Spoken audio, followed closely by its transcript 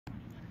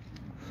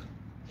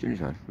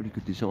man, really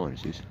good design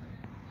this is.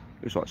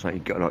 Looks like something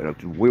you got like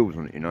the wheels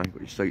on it, you know. Got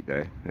your seat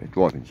there,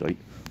 driving seat.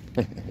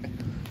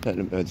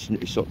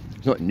 It's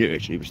not new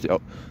actually, but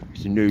still,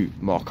 it's a new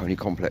Marconi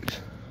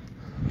complex.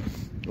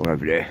 All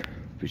over there,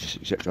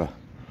 etc.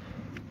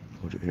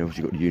 You know,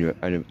 you've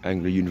got the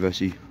Anglia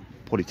University,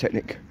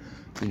 Polytechnic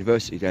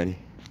University down here.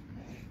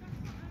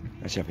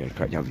 That's having a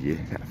crack over here,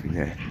 that thing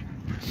there.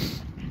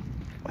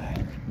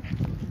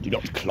 Do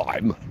not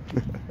climb.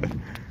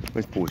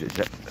 Let's pause it a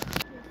sec.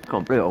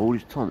 Can't believe it, all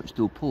this time it's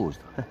still paused.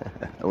 I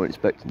wasn't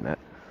expecting that.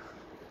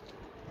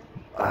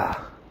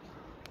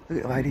 Look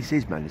at the way this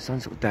is, man. The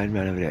sun's sort of down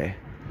around over there.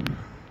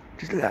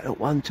 Just look at that, look,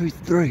 1, 2,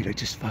 3. They're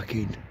just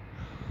fucking.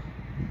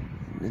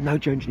 There's no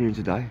engineering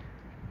today.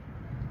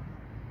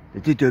 They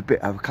did do a bit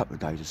over a couple of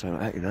days or something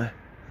like that, you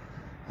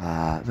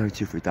know. Maybe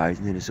 2 or 3 days,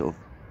 and then it's sort of.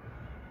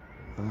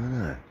 I don't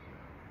know.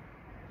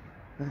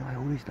 Look at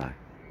all this day.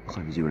 I can't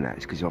even zoom in that,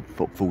 it's because I've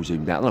full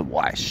zoomed out. I don't know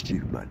why, it's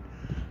stupid, man.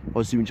 If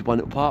I zoom into one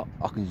little part,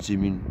 I can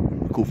zoom in,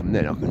 record from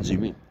there, I can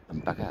zoom in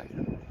and back out, you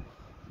know.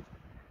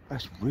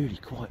 That's really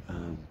quite,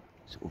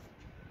 sort of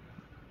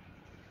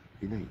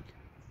unique.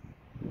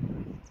 I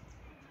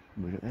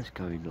mean, that's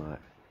going like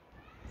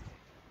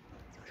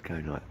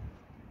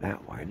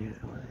that way, isn't it?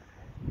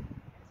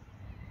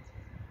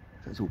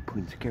 That's all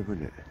putting together,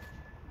 isn't it?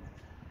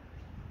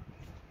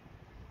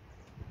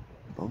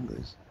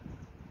 Bongers.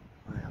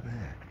 Right up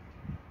there.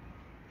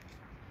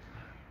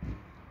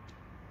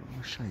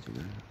 What shade of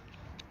that?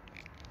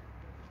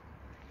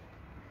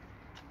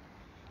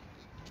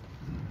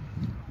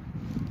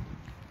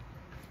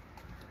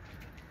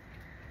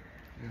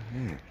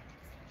 Yeah.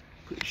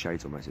 Put the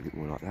shades almost a bit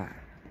more like that.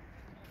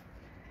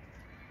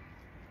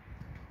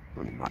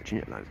 Not much in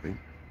it, I don't think.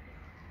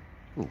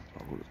 Oh,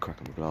 I've got a crack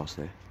on the glass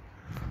there.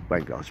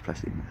 Rain glass,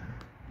 plastic.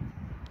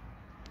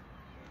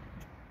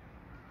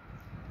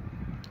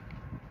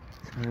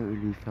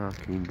 Totally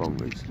fucking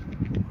bongers.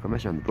 I'm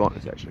messing on the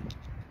brightness actually.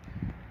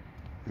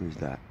 Who's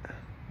that?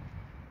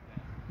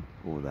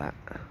 Or that.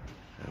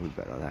 That would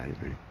be better like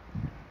that, really.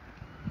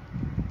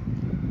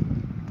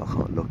 But I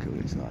can't look at it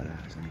like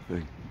that, that's the only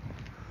thing.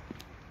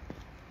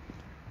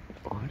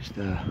 I'll just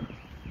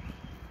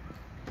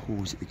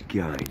pause it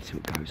again, see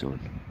what goes on.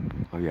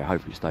 Oh yeah,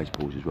 hopefully it stays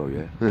paused as well,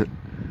 yeah.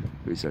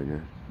 Pretty soon,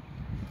 yeah.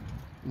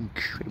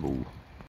 Incredible.